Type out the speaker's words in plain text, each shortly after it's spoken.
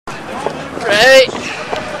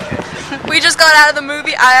got out of the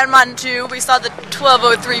movie Iron Man 2. We saw the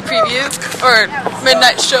 12:03 preview, or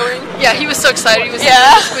midnight showing. Yeah, he was so excited. He was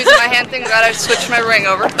squeezing my hand. Thank God I switched my ring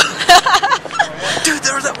over. Dude,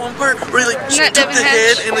 there was that one part where he like took the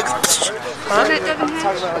head and like...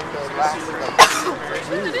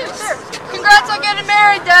 Congrats on getting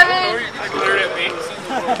married, Devin!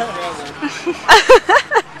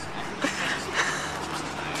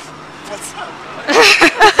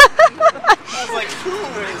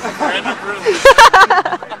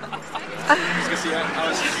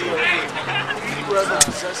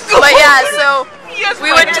 But yeah, so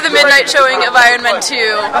we went to the midnight showing of Iron Man 2,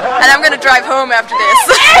 and I'm gonna drive home after this.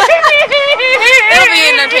 It'll be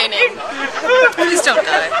entertaining. Please don't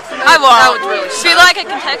die. I won't. That would really If you like, I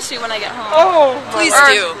can text you when I get home. Oh, please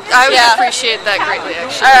do. I would appreciate that greatly,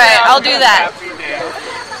 actually. Alright, I'll do that.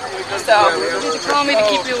 So, You can call me to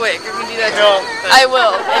keep you awake. I can do that too. I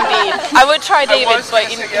will, indeed. I would try David, but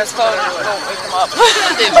his phone won't wake him up.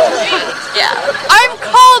 Yeah. I'm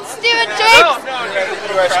cold, Steven Jakes!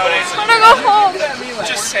 I wanna go home.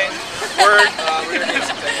 Just saying. Word.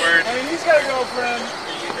 Word. I mean, he's got a girlfriend.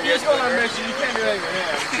 He's going on a mission. You can't do anything with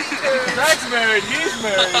him. Zach's married. He's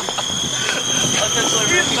married.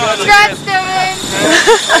 Congrats, Steven!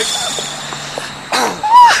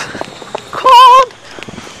 Cold!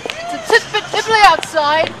 Typically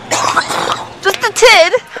outside. Just a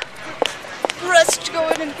tid. Rest, go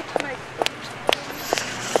in and get my...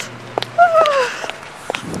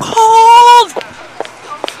 Cold!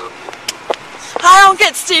 I don't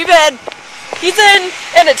get Steven. He's in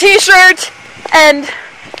a t-shirt and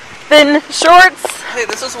then shorts. Hey,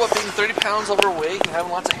 this is what being 30 pounds overweight and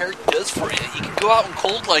having lots of hair does for you. You can go out in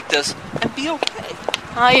cold like this and be okay.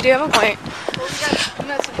 Oh, you do have a point.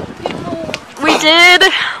 We did,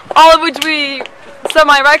 all of which we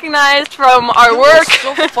semi-recognized from our work. It's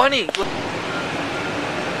so funny.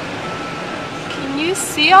 Can you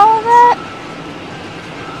see all of that?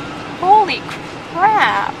 Holy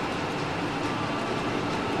crap.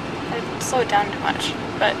 I slowed down too much,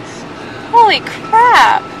 but holy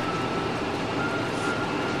crap.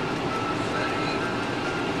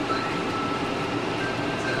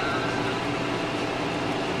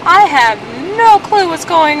 I have no clue what's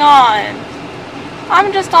going on.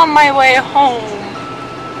 I'm just on my way home.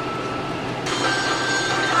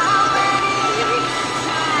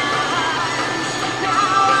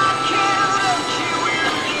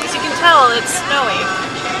 As you can tell, it's snowing.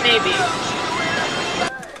 Maybe.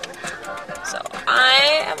 So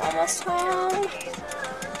I am almost home.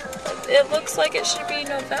 It looks like it should be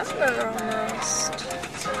November almost.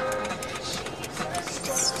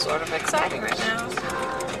 It's sort of exciting right now.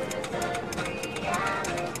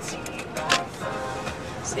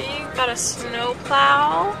 See, got a snow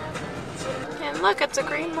plow, and look, it's a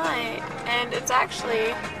green light, and it's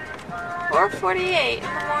actually 4:48 in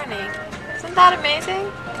the morning. Isn't that amazing?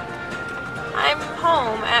 I'm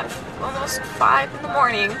home at almost 5 in the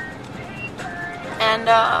morning, and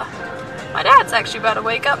my dad's actually about to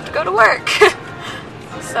wake up to go to work.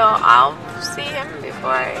 So I'll see him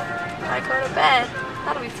before I go to bed.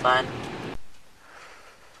 That'll be fun.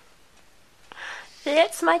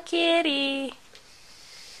 It's my kitty.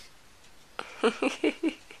 I'm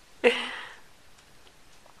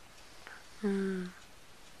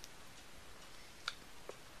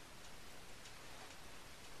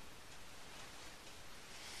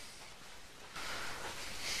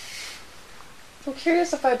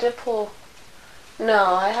curious if I did pull...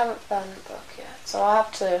 No, I haven't found the book yet, so I'll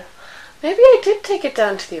have to... Maybe I did take it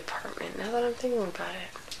down to the apartment, now that I'm thinking about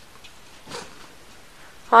it.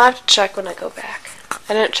 I'll have to check when I go back.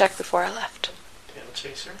 I didn't check before I left. Tail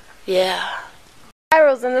chaser? Yeah.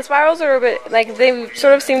 Spirals, and the spirals are a bit, like, they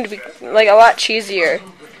sort of seem to be, like, a lot cheesier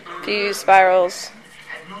if you use spirals.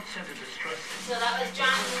 So that was John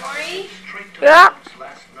and Lori? Yeah.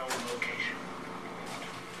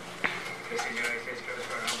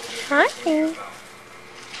 Hi.